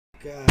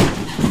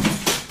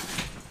God.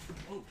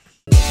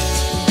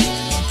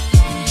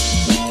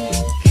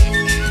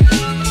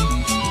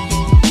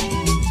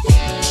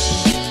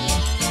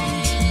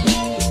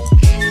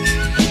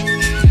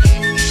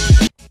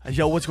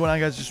 Yo, what's going on,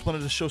 guys? Just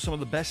wanted to show some of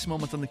the best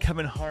moments on the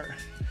Kevin Hart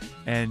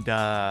and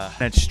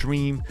that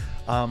stream.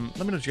 Let me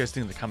know what you guys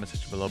think in the comment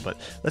section below, but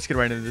let's get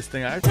right into this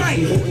thing.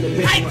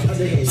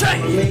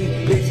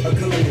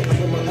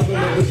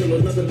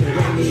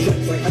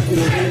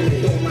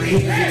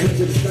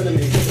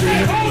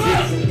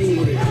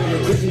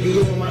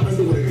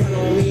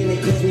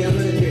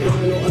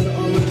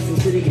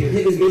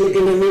 Niggas be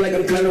looking at me like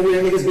I'm kinda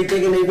weird. Niggas be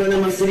thinking they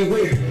running my city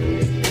weird.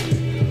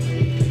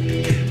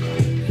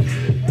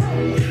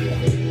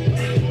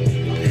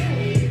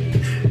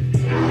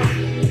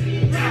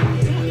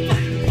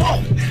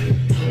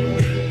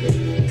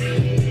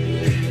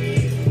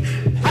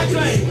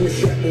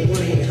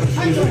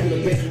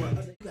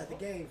 You got the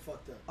game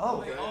fucked up.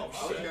 Oh,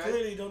 shit. You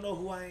clearly don't know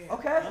who I am.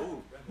 okay.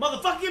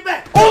 Motherfucker, get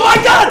back! Oh my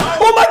god!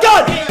 Oh my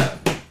god!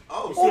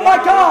 Oh my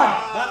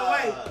god!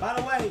 By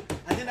the way,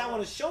 I did not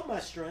want to show my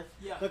strength,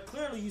 but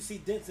clearly you see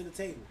dents in the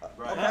table.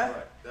 Right, Okay. right.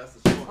 That's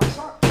the score.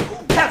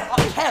 Kev! Oh,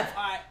 Kev!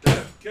 Alright.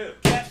 Kev.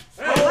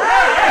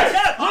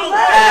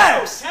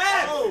 Relax!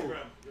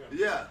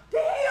 Yeah.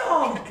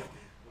 Damn!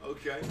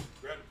 Okay.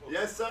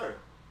 Yes, sir.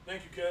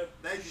 Thank you, Kev.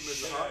 Thank you,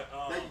 Mr. Hart.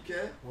 Thank you,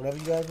 Kev. Whatever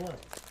you guys want.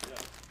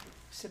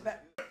 Sit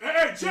back.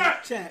 Hey,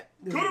 chat. Chat.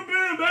 Could have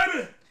been,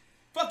 baby.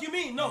 Fuck you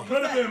mean? No.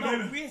 Could have been, no,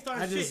 baby. we ain't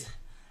starting shit.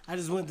 I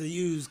just went to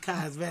use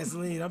Kai's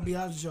Vaseline. I'll be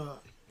honest with y'all.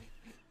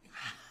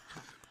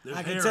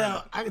 I can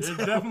tell. There's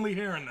definitely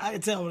hair in that. I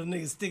can tell when a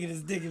nigga sticking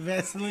his dick in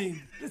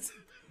Vaseline.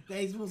 They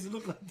ain't supposed to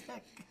look like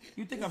that.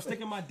 You think I'm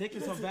sticking my dick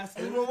in some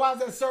Vaseline? Well, why is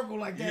that circle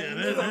like that?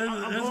 Yeah,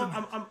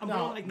 I'm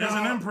going like there's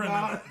that. an imprint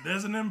in it.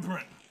 There's an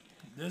imprint.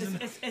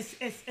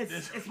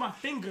 It's my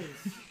fingers.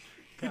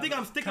 You think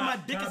I'm sticking my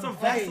dick in some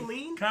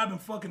Vaseline? Kai been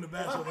fucking the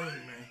Vaseline,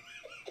 man.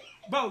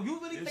 Bro, you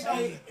really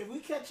think if we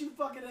catch you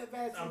fucking that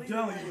Vaseline, I'm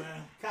telling you,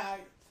 man. Kai,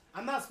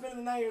 I'm not spending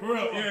the night here. For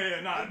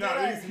real, nah,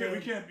 we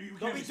can't.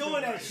 Don't be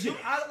doing that shit.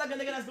 I look like a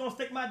nigga that's gonna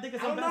stick my dick in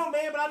some I don't Vaseline.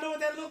 know, man, but I know what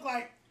that look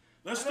like.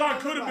 Let's start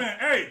could have been.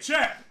 Hey,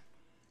 chat.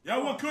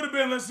 Y'all want could have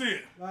been? Let's see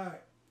it. All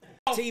right.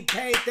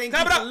 T-Pain, thank you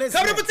for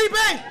listening. Cover it up for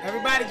T-Pain!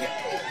 Everybody get...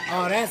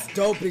 Oh, that's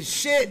dope as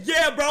shit.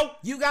 Yeah, bro.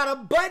 You got a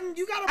button?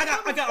 You got a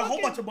I got a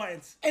whole bunch of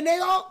buttons. And they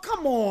all...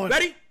 Come on.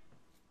 Ready?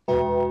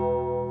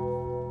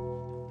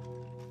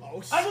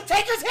 Oh, shit.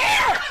 Undertaker's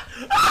here!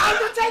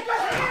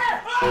 Undertaker's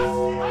here!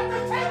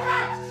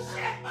 Undertaker!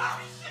 Shit!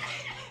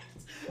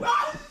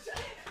 Oh,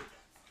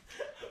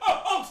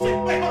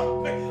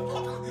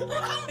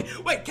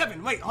 shit. Wait,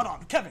 Kevin, wait, hold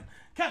on. Kevin,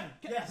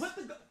 Yes. put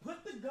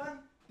the gun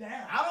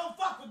down. I don't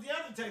fuck with the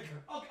Undertaker.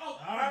 Okay, All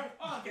right.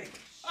 okay.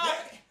 All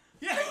right.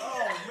 Yeah.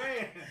 Oh,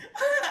 man.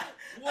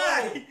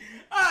 Whoa.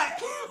 All right.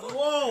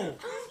 Whoa.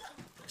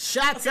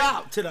 Shots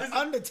out to the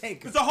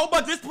Undertaker. There's a whole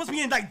bunch. This puts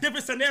me in like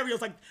different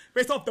scenarios, like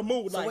based off the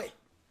mood. So Like, wait.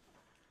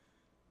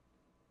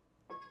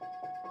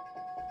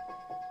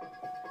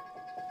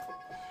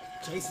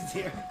 Jason's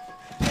here.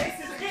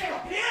 Jason's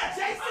here. yeah,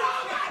 Jason.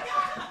 Oh my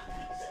God!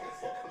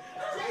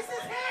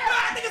 Jason's here!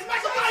 I think it's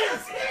Michael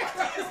Myers.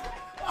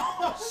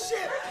 Oh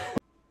shit!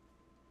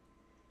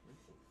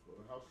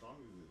 How strong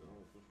is it? I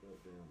don't push that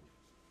damn.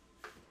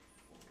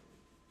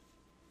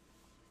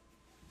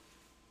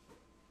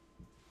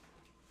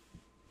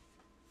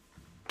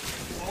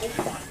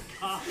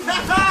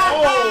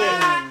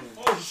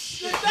 Oh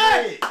shit!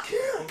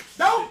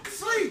 Don't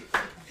sleep!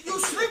 You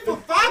sleep for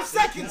 5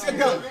 seconds, you're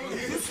done.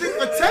 You sleep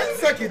for 10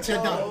 seconds,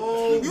 you're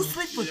done. You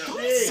sleep for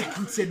 3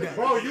 seconds, you're done.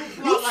 Bro, you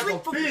fly like sleep a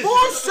for fish.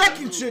 4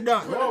 seconds, you're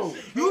done. Bro.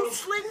 You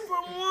sleep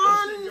for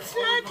 1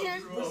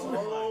 second.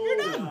 You're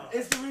done.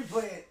 Instant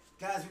replay it.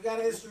 Guys, we got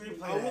an instant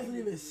replay. I wasn't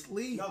even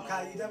asleep. No,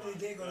 Kai, you definitely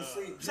did go to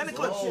sleep. Send a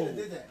clip. Shit,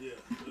 did that.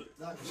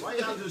 Why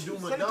y'all just do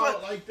my Send a dog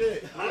clip. like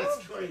that? That's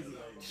crazy.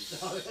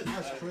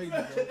 That's crazy,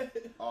 bro.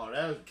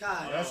 Oh,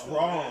 Kai. that's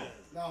wrong.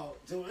 No,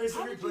 so How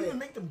instant did you replay even it.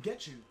 make them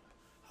get you?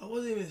 I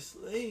wasn't even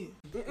asleep.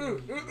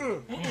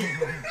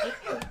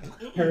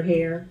 Her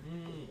hair.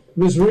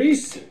 Miss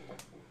Reese?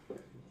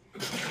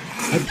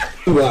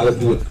 Well, let's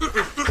do it.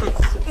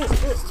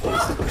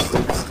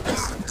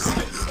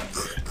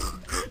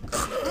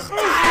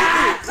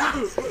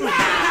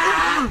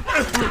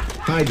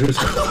 Hydras.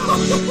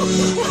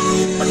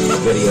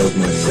 Video of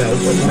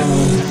myself and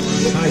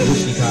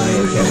Hydras, Kai,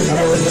 and Kevin. I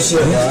don't really shit.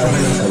 Try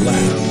not to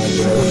laugh.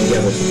 Girl,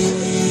 together.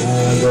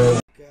 Girl.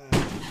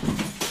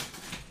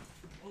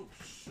 Oh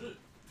shit.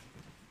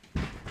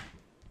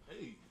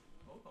 Hey,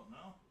 hold on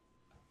now.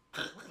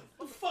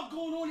 What the fuck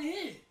going on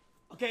here?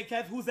 Okay,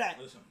 Kev, who's that?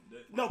 Listen,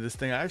 No. This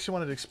thing I actually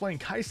wanted to explain.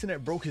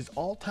 Cenat broke his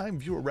all-time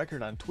viewer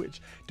record on Twitch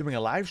doing a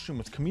live stream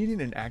with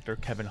comedian and actor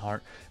Kevin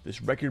Hart.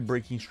 This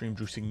record-breaking stream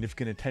drew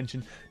significant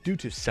attention due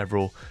to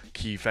several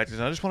key factors.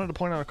 And I just wanted to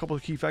point out a couple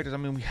of key factors. I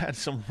mean, we had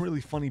some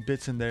really funny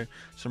bits in there,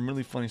 some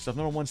really funny stuff.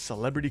 Number one,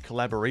 celebrity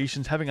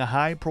collaborations. Having a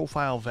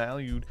high-profile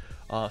valued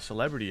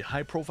celebrity,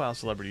 high-profile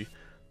celebrity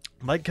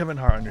like Kevin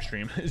Hart on your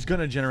stream is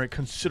going to generate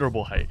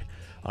considerable hype.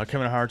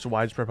 Kevin Hart's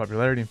widespread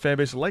popularity and fan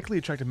base likely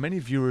attracted many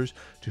viewers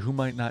to who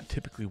might not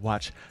typically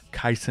watch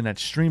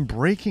Cenat's stream.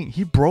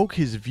 He broke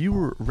his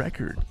viewer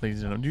record,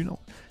 ladies and gentlemen. Do you know?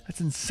 That's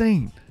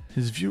insane.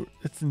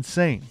 That's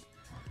insane.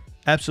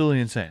 Absolutely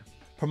insane.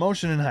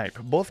 Promotion and hype.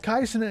 Both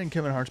Cenat and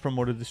Kevin Hart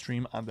promoted the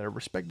stream on their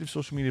respective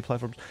social media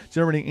platforms,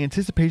 generating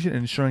anticipation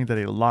and ensuring that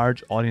a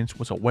large audience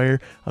was aware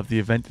of the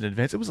event in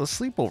advance. It was a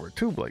sleepover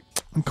too. Like,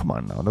 come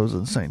on now, that was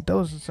insane. That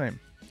was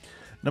insane.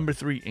 Number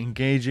 3,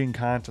 engaging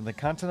content. The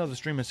content of the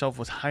stream itself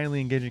was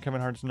highly engaging.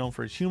 Kevin Hart is known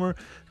for his humor,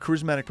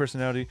 charismatic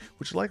personality,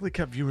 which likely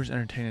kept viewers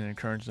entertained and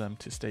encouraged them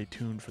to stay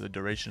tuned for the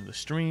duration of the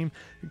stream.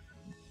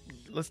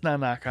 Let's not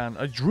knock on.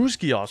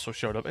 Drewski also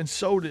showed up, and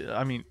so did.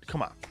 I mean,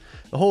 come on.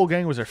 The whole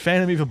gang was there.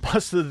 Phantom even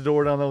busted the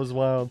door down. That was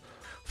wild.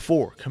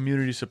 4,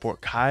 community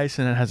support.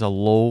 Cenat has a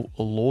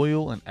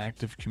loyal and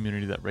active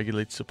community that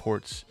regulates,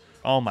 supports.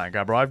 Oh my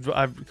god, bro!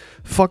 I've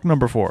fuck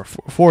number 4.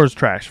 4 is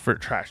trash.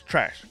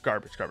 Trash,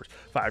 garbage.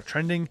 5,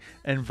 trending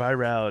and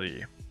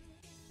virality.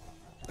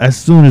 As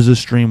soon as the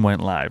stream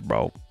went live,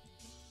 bro,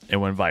 it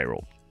went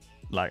viral.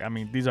 Like, I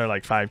mean, these are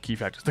like 5 key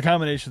factors. The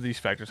combination of these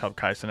factors helped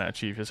Cenat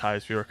achieve his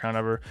highest viewer count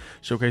ever,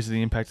 showcases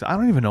the impact. I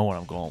don't even know where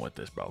I'm going with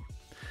this, bro.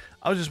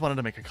 I just wanted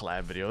to make a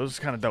collab video. It was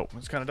kind of dope.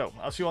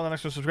 I'll see you on the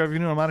next one. Subscribe if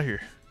you're new. I'm out of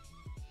here.